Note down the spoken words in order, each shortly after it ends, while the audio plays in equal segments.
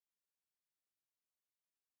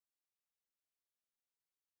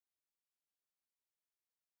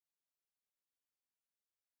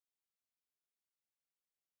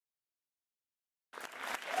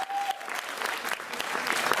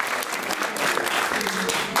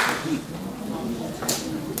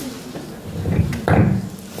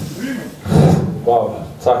Vá,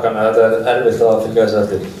 takk Anna, þetta erfitt að fylgja þessu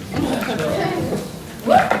eftir.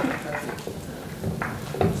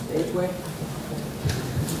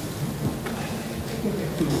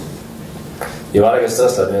 Ég var ekki að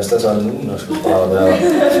stressa, en ég stressaði núna, sko, bara með að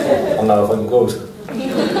Anna var fucking góð, sko.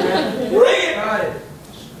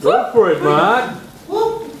 Go for it, man!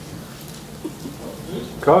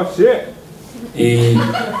 Come shit! Já,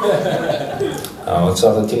 þetta svo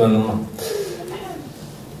alltaf tímaði núna.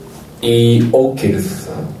 Í ókyrrð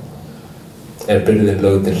byrðin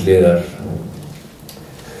lögð til hliðar.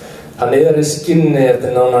 Hann yðar í skinni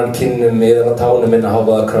eftir nánar kinnum, yðar á tánum minna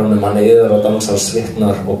háfaða kránum, hann yðar á dansar,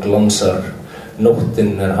 svitnar og glansar.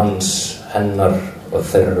 Nóttin hans, hennar og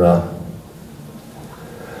þeirra.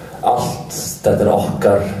 Allt þetta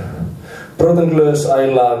okkar. Brotenglöðs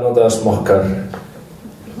æla notaða smokkar.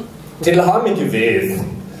 Til hamingju við,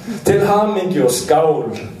 til hamingju og skál.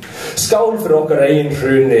 Skál fyrir okkar eigin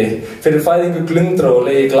hruni, fyrir fæðingu glundra og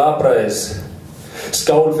legi glabræðis.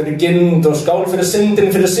 Skál fyrir gynd og skál fyrir syndin,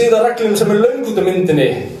 fyrir siðareglum sem löng út af myndinni.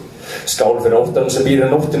 Skál fyrir óttanum sem býr í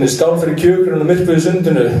nóttinni, skál fyrir kjökurinn og myrkvuðu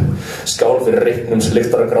sundinu. Skál fyrir reyknum sem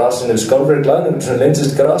lyktar af grasinu, skál fyrir glaðnum sem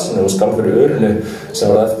leysist grasinu og skál fyrir örinu sem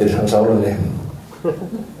var eftir hans álunni.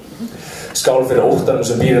 Skál fyrir óttanum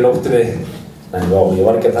sem býr í nóttinni. Nei, vá, ég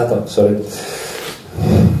var ekki að þetta, sorry.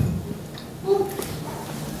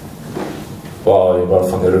 Vá, ég bara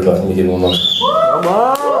fangir ruglað mikið núna. Come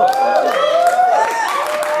on!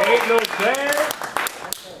 Ain't no chance!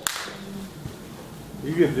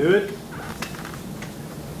 You can do it.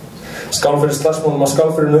 Skál fyrir slagsmálum og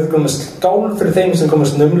skál fyrir nauðgunum, skál fyrir þeim sem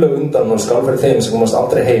komast naumlega undan og skál fyrir þeim sem komast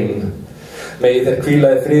aldrei heim. Megi þeir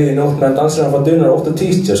hvíla í friði í nótt meðan dansarinn fá dunar ótt og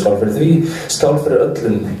tíst, já skál fyrir því, skál fyrir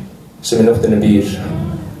öllum sem í nóttinni býr.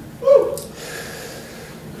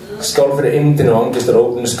 Skál fyrir eymdinu og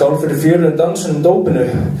angistarópinu, skál fyrir fjölunum, dansunum, dópinu,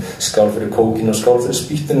 skál fyrir kókinu og skál fyrir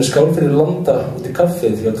spýttinu, skál fyrir landa út í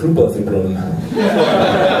kaffið hjá trúboðafíbrunum.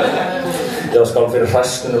 Já, skál fyrir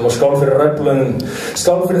hræsnunum og skál fyrir ræflunum,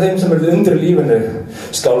 skál fyrir þeim sem eru undir í lífinu,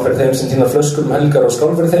 skál fyrir þeim sem týna flöskur helgar og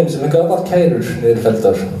skál fyrir þeim sem ekki aðvart kærur niður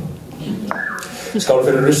feldar. Skál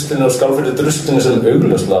fyrir ruslinu og skál fyrir druslinu sem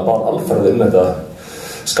augljóslega bar alfarið þetta.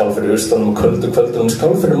 Skál fyrir urstanum og köldu kvöldunum,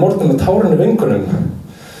 skál fyrir morgunum með tárinu vingunum.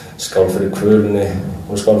 Skál fyrir kvölunni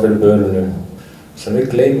og skál fyrir bölunu sem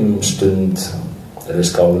við gleymum stund þegar við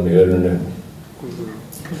skálum í ölunu.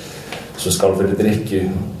 Svo skál fyrir drykju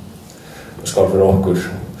og skál fyrir okkur,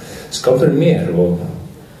 skál fyrir mér og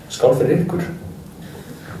skál fyrir ykkur.